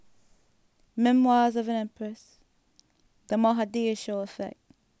Memoirs of an Empress. The Mohadir Show Effect.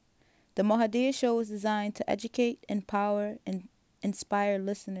 The Mohadir Show is designed to educate, empower, and inspire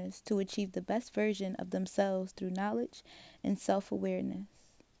listeners to achieve the best version of themselves through knowledge and self-awareness.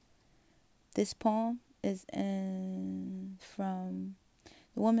 This poem is from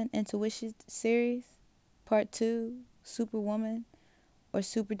the Woman Intuition series, Part 2, Superwoman or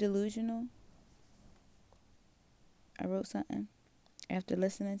Super Delusional. I wrote something after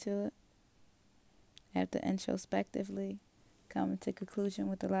listening to it, after introspectively coming to conclusion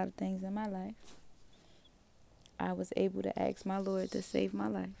with a lot of things in my life. I was able to ask my Lord to save my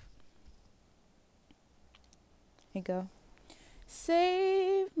life. Here you go.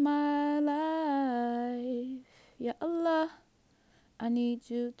 Save my life, Ya Allah. I need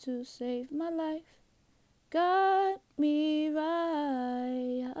you to save my life. Guide me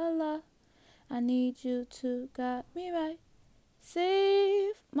right, Ya Allah. I need you to guide me right.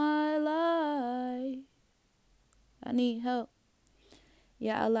 Save my life. I need help.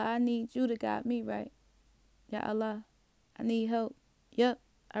 Ya Allah, I need you to guide me right. Ya Allah, I need help. Yep,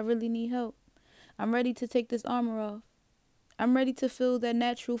 I really need help. I'm ready to take this armor off. I'm ready to feel that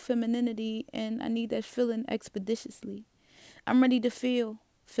natural femininity, and I need that feeling expeditiously. I'm ready to feel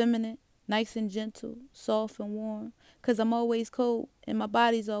feminine, nice and gentle, soft and warm, 'cause I'm always cold and my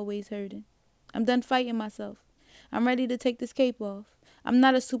body's always hurting. I'm done fighting myself. I'm ready to take this cape off. I'm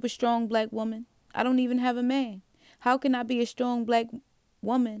not a super strong black woman. I don't even have a man. How can I be a strong black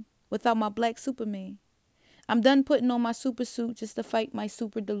woman without my black Superman? I'm done putting on my super suit just to fight my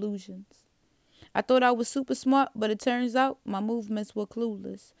super delusions. I thought I was super smart, but it turns out my movements were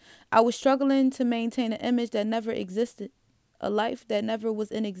clueless. I was struggling to maintain an image that never existed, a life that never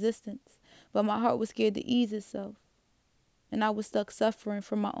was in existence, but my heart was scared to ease itself, and I was stuck suffering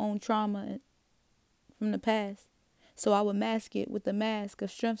from my own trauma from the past. So I would mask it with a mask of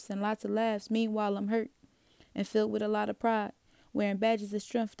strengths and lots of laughs. Meanwhile, I'm hurt and filled with a lot of pride, wearing badges of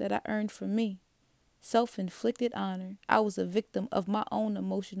strength that I earned from me. Self-inflicted honor. I was a victim of my own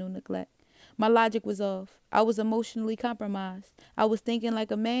emotional neglect. My logic was off. I was emotionally compromised. I was thinking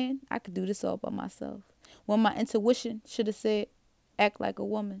like a man, I could do this all by myself. When my intuition should have said, act like a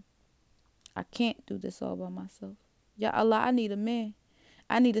woman. I can't do this all by myself. Ya Allah, I need a man.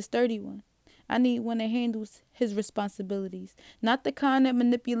 I need a sturdy one. I need one that handles his responsibilities. Not the kind that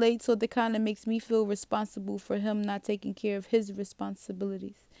manipulates or the kind that makes me feel responsible for him not taking care of his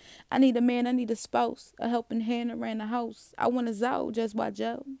responsibilities. I need a man, I need a spouse, a helping hand around the house. I want a Zao just by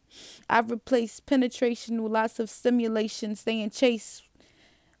Joe. I've replaced penetration with lots of stimulation, staying chased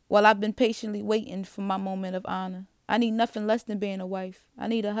while I've been patiently waiting for my moment of honor. I need nothing less than being a wife. I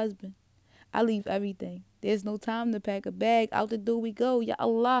need a husband. I leave everything. There's no time to pack a bag. Out the door we go. Ya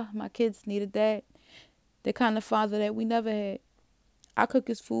Allah, my kids need a dad. The kind of father that we never had. I cook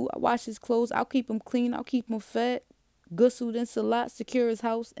his food. I wash his clothes. I'll keep him clean. I'll keep him fed. Ghustled in salat. Secure his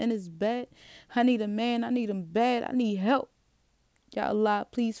house and his bed. I need a man. I need him bad. I need help. Ya Allah,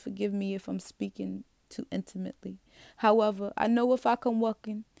 please forgive me if I'm speaking too intimately. However, I know if I'll come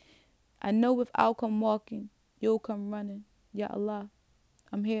walking, you'll come running. Ya Allah,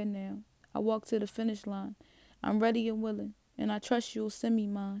 I'm here now. I walk to the finish line. I'm ready and willing, and I trust you'll send me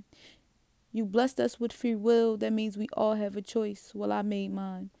mine. You blessed us with free will. That means we all have a choice. Well, I made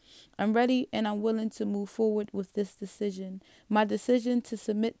mine. I'm ready and I'm willing to move forward with this decision. My decision to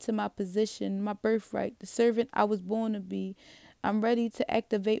submit to my position, my birthright, the servant I was born to be. I'm ready to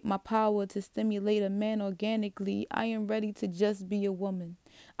activate my power to stimulate a man organically. I am ready to just be a woman.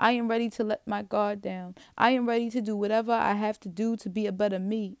 I am ready to let my guard down. I am ready to do whatever I have to do to be a better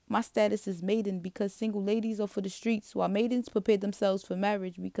me. My status is maiden because single ladies are for the streets, while maidens prepare themselves for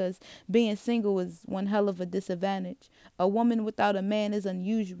marriage because being single is one hell of a disadvantage. A woman without a man is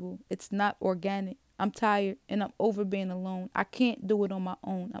unusual. It's not organic. I'm tired and I'm over being alone. I can't do it on my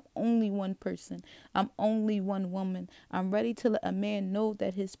own. I'm only one person. I'm only one woman. I'm ready to let a man know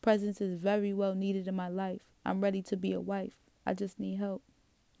that his presence is very well needed in my life. I'm ready to be a wife. I just need help.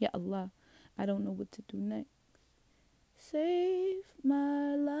 Ya Allah, I don't know what to do next. Save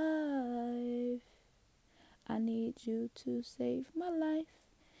my life. I need you to save my life.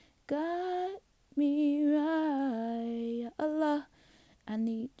 Guide me right. Ya Allah, I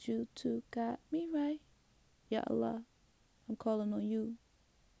need you to guide me right. Ya Allah, I'm calling on you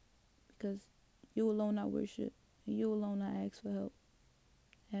because you alone I worship and you alone I ask for help.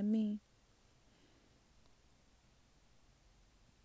 Ameen.